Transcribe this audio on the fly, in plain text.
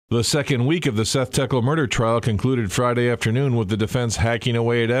The second week of the Seth Techel murder trial concluded Friday afternoon with the defense hacking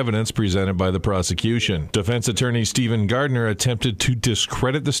away at evidence presented by the prosecution. Defense attorney Stephen Gardner attempted to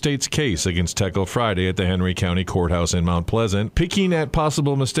discredit the state's case against Techel Friday at the Henry County Courthouse in Mount Pleasant, picking at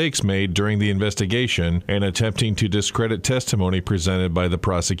possible mistakes made during the investigation and attempting to discredit testimony presented by the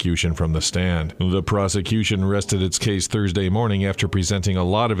prosecution from the stand. The prosecution rested its case Thursday morning after presenting a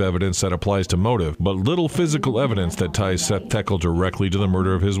lot of evidence that applies to motive, but little physical evidence that ties Seth Techel directly to the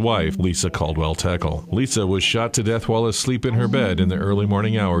murder of his wife, Lisa Caldwell Techel. Lisa was shot to death while asleep in her bed in the early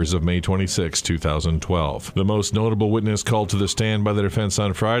morning hours of May 26, 2012. The most notable witness called to the stand by the defense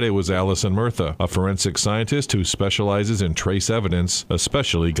on Friday was Allison Murtha, a forensic scientist who specializes in trace evidence,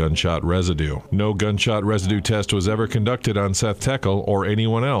 especially gunshot residue. No gunshot residue test was ever conducted on Seth Techel or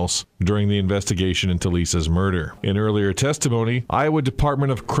anyone else during the investigation into Lisa's murder. In earlier testimony, Iowa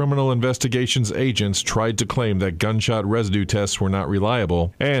Department of Criminal Investigations agents tried to claim that gunshot residue tests were not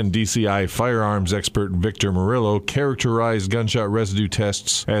reliable, and DCI firearms expert Victor Murillo characterized gunshot residue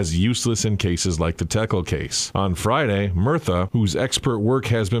tests as useless in cases like the Techel case. On Friday, Murtha, whose expert work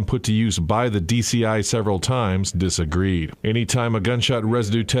has been put to use by the DCI several times, disagreed. Anytime a gunshot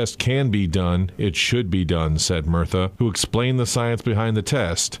residue test can be done, it should be done, said Murtha, who explained the science behind the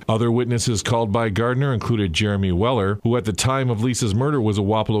test. Other witnesses called by Gardner included Jeremy Weller, who at the time of Lisa's murder was a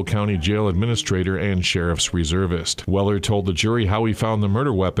Wapello County jail administrator and sheriff's reservist. Weller told the jury how he found the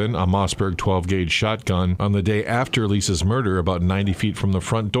murder weapon, a Mossberg 12-gauge shotgun, on the day after Lisa's murder about 90 feet from the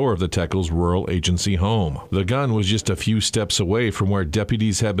front door of the Techels' rural agency home. The gun was just a few steps away from where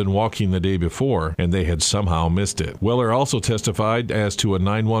deputies had been walking the day before, and they had somehow missed it. Weller also testified as to a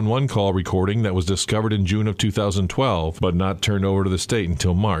 911 call recording that was discovered in June of 2012, but not turned over to the state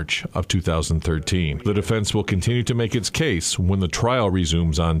until March of 2013. The defense will continue to make its case when the trial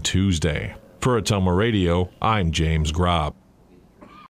resumes on Tuesday. For Ottumwa Radio, I'm James Grob.